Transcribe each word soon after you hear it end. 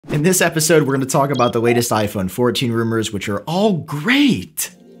In this episode, we're going to talk about the latest iPhone 14 rumors, which are all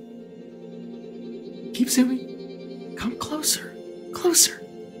great. Keep zooming. Come closer. Closer.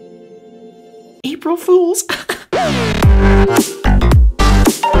 April Fools.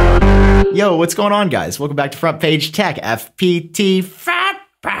 Yo, what's going on, guys? Welcome back to Front Page Tech, FPT Front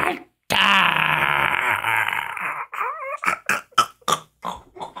Page Tech.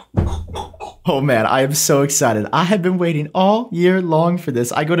 Oh man, I am so excited. I have been waiting all year long for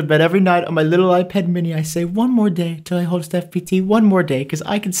this. I go to bed every night on my little iPad mini. I say one more day till I host FPT, one more day, because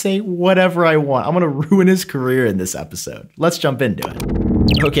I can say whatever I want. I'm gonna ruin his career in this episode. Let's jump into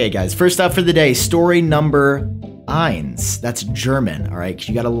it. Okay guys, first up for the day, story number 1. That's German, all right? 'Cause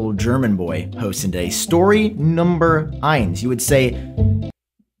you got a little German boy hosting today. Story number 1. You would say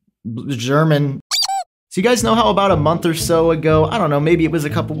German. So you guys know how about a month or so ago, I don't know, maybe it was a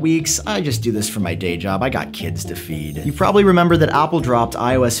couple weeks, I just do this for my day job, I got kids to feed. You probably remember that Apple dropped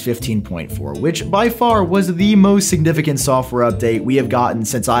iOS 15.4, which by far was the most significant software update we have gotten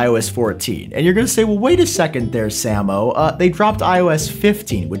since iOS 14. And you're gonna say, well, wait a second there, Samo. They dropped iOS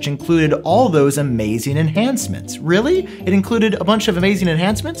 15, which included all those amazing enhancements. Really? It included a bunch of amazing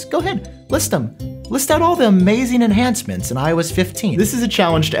enhancements? Go ahead, list them. List out all the amazing enhancements in iOS 15. This is a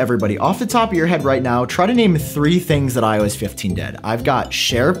challenge to everybody. Off the top of your head right now, try to name 3 things that iOS 15 did. I've got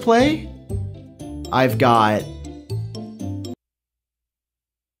SharePlay. I've got...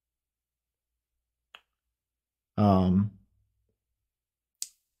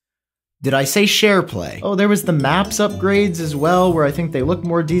 Did I say SharePlay? Oh, there was the Maps upgrades as well, where I think they look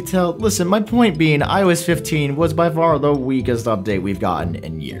more detailed. Listen, my point being, iOS 15 was by far the weakest update we've gotten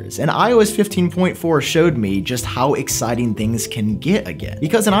in years. And iOS 15.4 showed me just how exciting things can get again.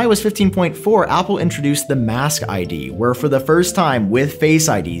 Because in iOS 15.4, Apple introduced the Mask ID, where for the first time with Face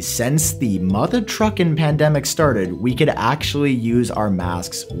ID since the mother truckin' pandemic started, we could actually use our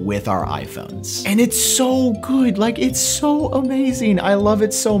masks with our iPhones. And it's so good, like it's so amazing. I love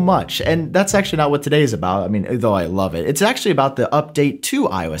it so much. And that's actually not what today is about. I mean, though I love it. It's actually about the update to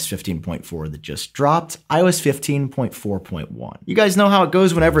iOS 15.4 that just dropped, iOS 15.4.1. You guys know how it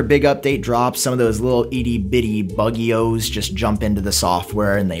goes whenever a big update drops. Some of those little itty bitty buggy-os just jump into the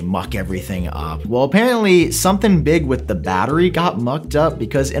software and they muck everything up. Well, apparently something big with the battery got mucked up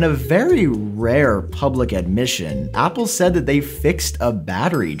because in a very rare public admission, Apple said that they fixed a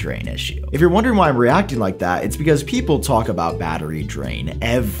battery drain issue. If you're wondering why I'm reacting like that, it's because people talk about battery drain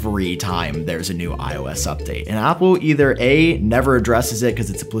every time there's a new iOS update. And Apple either A, never addresses it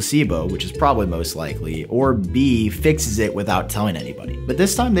because it's a placebo, which is probably most likely, or B, fixes it without telling anybody. But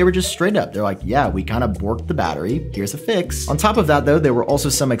this time they were just straight up. They're like, yeah, we kind of borked the battery. Here's a fix. On top of that though, there were also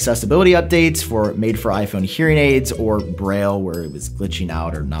some accessibility updates made for iPhone hearing aids or Braille where it was glitching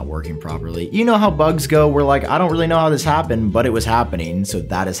out or not working properly. You know how bugs go. We're like, I don't really know how this happened, but it was happening. So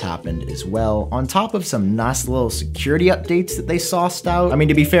that has happened as well. On top of some nice little security updates that they sauced out. I mean,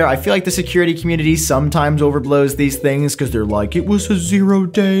 to be fair, I feel like the security community sometimes overblows these things because they're like, it was a 0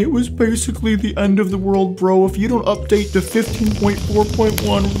 day. It was basically the end of the world, bro. If you don't update to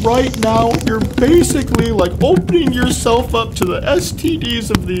 15.4.1 right now, you're basically like opening yourself up to the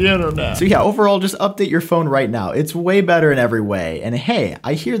STDs of the internet. So yeah, overall, just update your phone right now. It's way better in every way. And hey,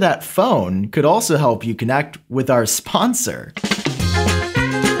 I hear that phone could also help you connect with our sponsor.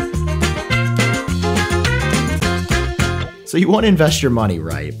 So you want to invest your money,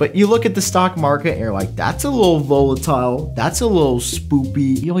 right? But you look at the stock market and you're like, that's a little volatile. That's a little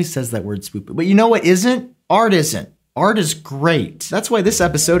spoopy. He always says that word spoopy. But you know what isn't? Art isn't. Art is great. That's why this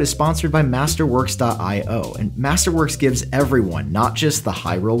episode is sponsored by Masterworks.io. And Masterworks gives everyone, not just the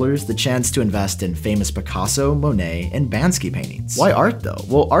high rollers, the chance to invest in famous Picasso, Monet, and Banksy paintings. Why art though?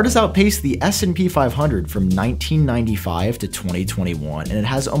 Well, art has outpaced the S&P 500 from 1995 to 2021, and it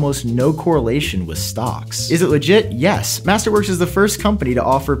has almost no correlation with stocks. Is it legit? Yes. Masterworks is the first company to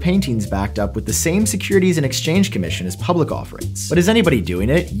offer paintings backed up with the same Securities and Exchange Commission as public offerings. But is anybody doing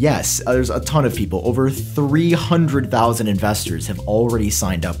it? Yes. There's a ton of people. Over 300,000 investors have already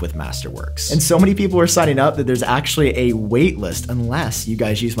signed up with Masterworks. And so many people are signing up that there's actually a wait list unless you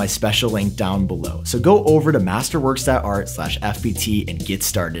guys use my special link down below. So go over to masterworks.art/FPT and get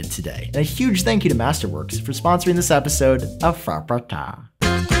started today. And a huge thank you to Masterworks for sponsoring this episode of Frapata.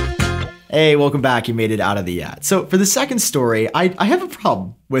 Hey, welcome back. You made it out of the ad. So for the second story, I have a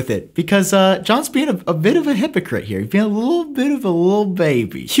problem with it because John's being a bit of a hypocrite here. He's being a little bit of a little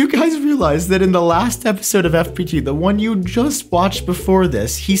baby. You guys realize that in the last episode of FPT, the one you just watched before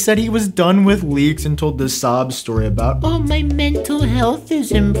this, he said he was done with leaks and told this sob story about, oh, my mental health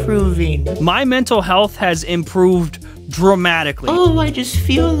is improving. My mental health has improved dramatically. Oh, I just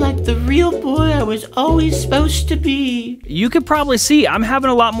feel like the real boy I was always supposed to be. You could probably see I'm having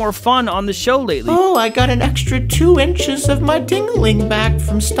a lot more fun on the show lately. Oh, I got an extra 2 inches of my dingling back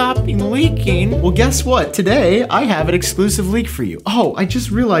from stopping leaking. Well, guess what? Today, I have an exclusive leak for you. Oh, I just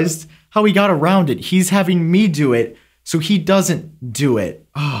realized how he got around it. He's having me do it, so he doesn't do it.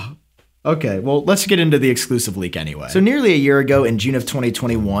 Oh. Okay, well, let's get into the exclusive leak anyway. So nearly a year ago, in June of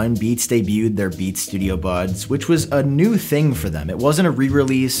 2021, Beats debuted their Beats Studio Buds, which was a new thing for them. It wasn't a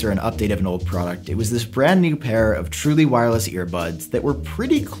re-release or an update of an old product. It was this brand new pair of truly wireless earbuds that were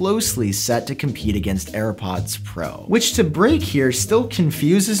pretty closely set to compete against AirPods Pro. Which, to break here, still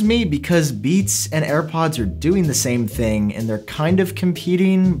confuses me because Beats and AirPods are doing the same thing and they're kind of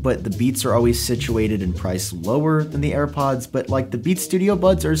competing, but the Beats are always situated and priced lower than the AirPods, but like the Beats Studio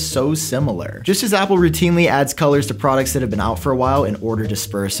Buds are so similar. Just as Apple routinely adds colors to products that have been out for a while in order to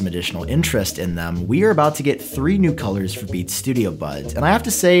spur some additional interest in them, we are about to get 3 new colors for Beats Studio Buds, and I have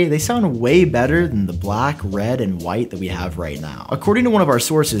to say, they sound way better than the black, red, and white that we have right now. According to one of our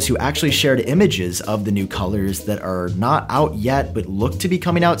sources who actually shared images of the new colors that are not out yet but look to be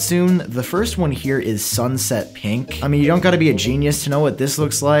coming out soon, the first one here is Sunset Pink. I mean, you don't gotta be a genius to know what this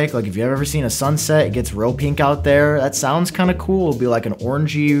looks like. Like, if you've ever seen a sunset, it gets real pink out there. That sounds kind of cool. It'll be like an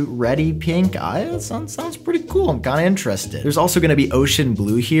orangey, reddy pink. That sounds pretty cool. I'm kind of interested. There's also gonna be Ocean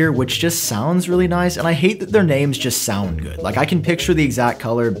Blue here, which just sounds really nice, and I hate that their names just sound good. Like, I can picture the exact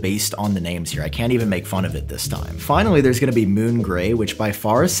color based on the names here. I can't even make fun of it this time. Finally, there's gonna be Moon Gray, which by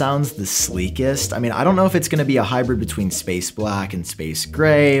far sounds the sleekest. I mean, I don't know if it's gonna be a hybrid between Space Black and Space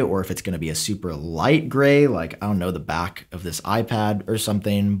Gray, or if it's gonna be a super light gray, like, I don't know, the back of this iPad or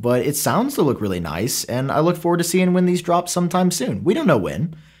something, but it sounds to look really nice, and I look forward to seeing when these drop sometime soon. We don't know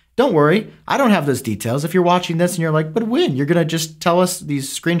when. Don't worry, I don't have those details. If you're watching this and you're like, but when? You're gonna just tell us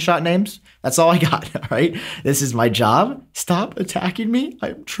these screenshot names? That's all I got, all right? This is my job. Stop attacking me.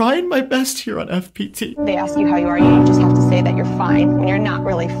 I'm trying my best here on FPT. They ask you how you are, you just have to say that you're fine when you're not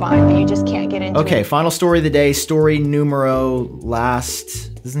really fine, but you just can't get into it. Okay, final story of the day, story numero last.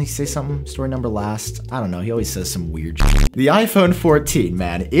 Doesn't he say something? Story number last? I don't know, he always says some weird shit. The iPhone 14,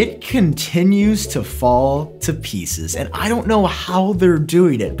 man, it continues to fall to pieces, and I don't know how they're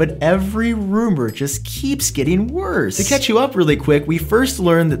doing it, but every rumor just keeps getting worse. To catch you up really quick, we first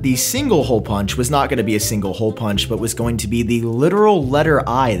learned that the single hole punch was not gonna be a single hole punch, but was going to be the literal letter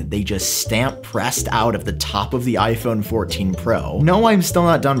I that they just stamp pressed out of the top of the iPhone 14 Pro. No, I'm still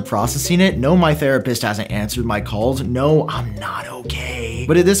not done processing it. No, my therapist hasn't answered my calls. No, I'm not okay.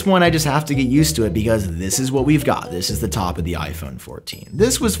 But at this point, I just have to get used to it because this is what we've got. This is the top of the iPhone 14.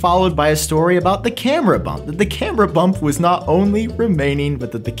 This was followed by a story about the camera bump, that the camera bump was not only remaining,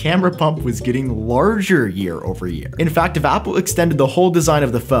 but that the camera bump was getting larger year over year. In fact, if Apple extended the whole design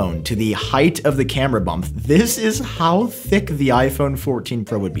of the phone to the height of the camera bump, this is how thick the iPhone 14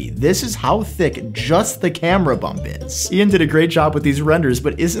 Pro would be. This is how thick just the camera bump is. Ian did a great job with these renders,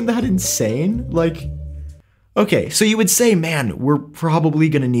 but isn't that insane? Like, okay, so you would say, man, we're probably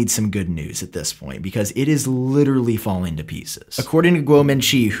gonna need some good news at this point because it is literally falling to pieces. According to Guo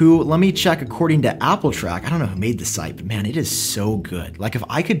Minchi, who, let me check, according to Apple Track, I don't know who made the site, but man, it is so good. Like, if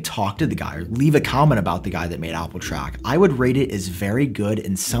I could talk to the guy or leave a comment about the guy that made Apple Track, I would rate it as very good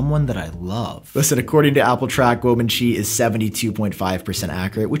and someone that I love. Listen, according to Apple Track, Guo Minchi is 72.5%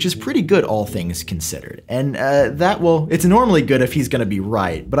 accurate, which is pretty good all things considered. And well, it's normally good if he's gonna be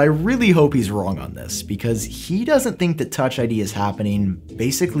right, but I really hope he's wrong on this because he doesn't think that Touch ID is happening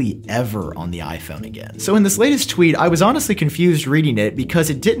basically ever on the iPhone again. So in this latest tweet, I was honestly confused reading it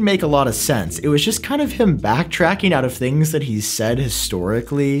because it didn't make a lot of sense. It was just kind of him backtracking out of things that he's said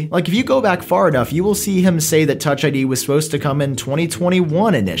historically. Like, if you go back far enough, you will see him say that Touch ID was supposed to come in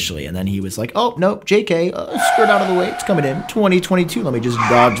 2021 initially, and then he was like, oh, nope, JK, skirt out of the way, it's coming in 2022, let me just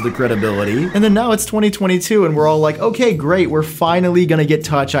dodge the credibility. And then now it's 2022, and we're all like, okay, great, we're finally gonna get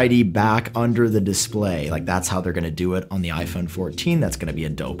Touch ID back under the display. Like, that's how they're gonna do it on the iPhone 14. That's gonna be a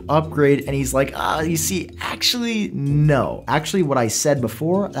dope upgrade. And he's like, you see, actually, no. Actually, what I said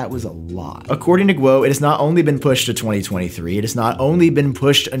before, that was a lie. According to Guo, it has not only been pushed to 2023, it has not only been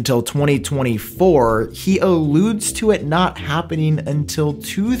pushed until 2024, he alludes to it not happening until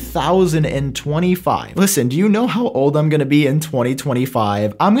 2025. Listen, do you know how old I'm gonna be in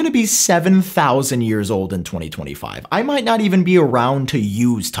 2025? I'm gonna be 7,000 years old in 2025. I might not even be around to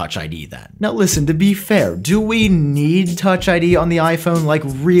use Touch ID then. Now listen, to be fair, do we need Touch ID on the iPhone? Like,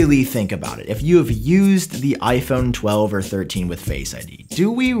 really think about it. If you have used the iPhone 12 or 13 with Face ID,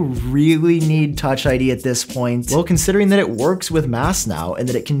 do we really need Touch ID at this point? Well, considering that it works with masks now and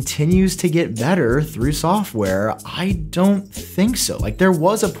that it continues to get better through software, I don't think so. Like, there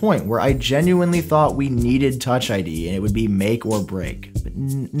was a point where I genuinely thought we needed Touch ID and it would be make or break. But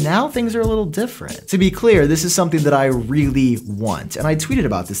now things are a little different. To be clear, this is something that I really want, and I tweeted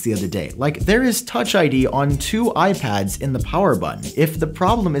about this the other day. Like, there is Touch ID on 2 iPads in the power button. If the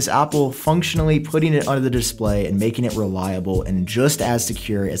problem is Apple functionally putting it under the display and making it reliable and just as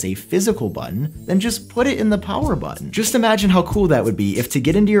secure as a physical button, then just put it in the power button. Just imagine how cool that would be if to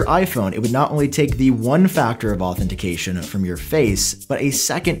get into your iPhone, it would not only take the 1 factor of authentication from your face, but a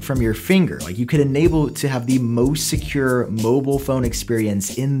second from your finger. Like, you could enable it to have the most secure mobile phone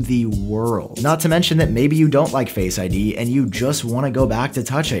experience in the world. Not to mention that maybe you don't like Face ID and you just want to go back to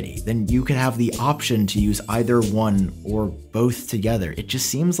Touch ID. Then you could have the option to use either one or both together. It just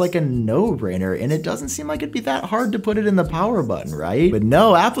seems like a no-brainer, and it doesn't seem like it'd be that hard to put it in the power button, right? But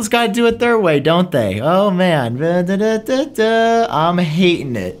no, Apple's got to do it their way, don't they? Oh man, I'm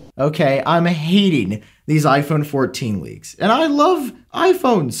hating it. Okay, I'm hating these iPhone 14 leaks. And I love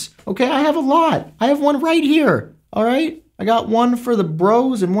iPhones, okay? I have a lot. I have one right here, all right? I got one for the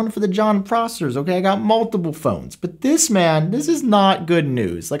bros and one for the John Prosters, okay? I got multiple phones. But this, man, this is not good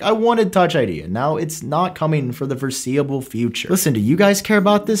news. Like, I wanted Touch ID, and now it's not coming for the foreseeable future. Listen, do you guys care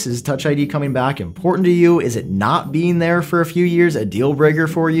about this? Is Touch ID coming back important to you? Is it not being there for a few years a deal breaker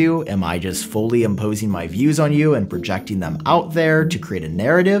for you? Am I just fully imposing my views on you and projecting them out there to create a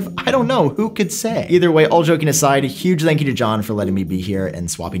narrative? I don't know. Who could say? Either way, all joking aside, a huge thank you to John for letting me be here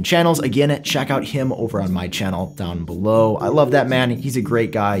and swapping channels. Again, check out him over on my channel down below. I love that man. He's a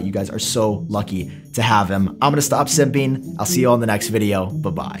great guy. You guys are so lucky to have him. I'm gonna stop simping. I'll see you all in the next video.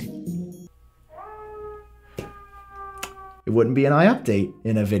 Bye-bye. It wouldn't be an iUpdate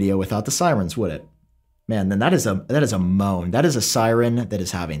in a video without the sirens, would it? Man, then that is a moan. That is a siren that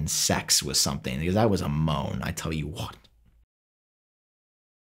is having sex with something, because that was a moan, I tell you what.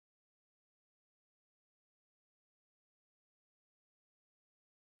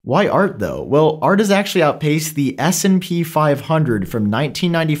 Why art though? Well, art has actually outpaced the S&P 500 from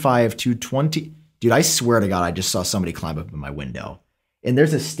 1995 to 20. Dude, I swear to God, I just saw somebody climb up in my window. And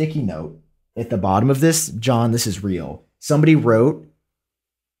there's a sticky note at the bottom of this. John, this is real. Somebody wrote,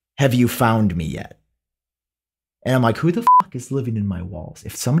 "Have you found me yet?" And I'm like, who the fuck is living in my walls?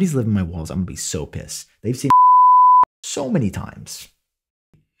 If somebody's living in my walls, I'm gonna be so pissed. They've seen so many times.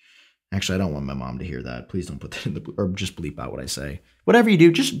 Actually, I don't want my mom to hear that. Please don't put that in the, or just bleep out what I say. Whatever you do,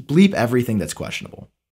 just bleep everything that's questionable.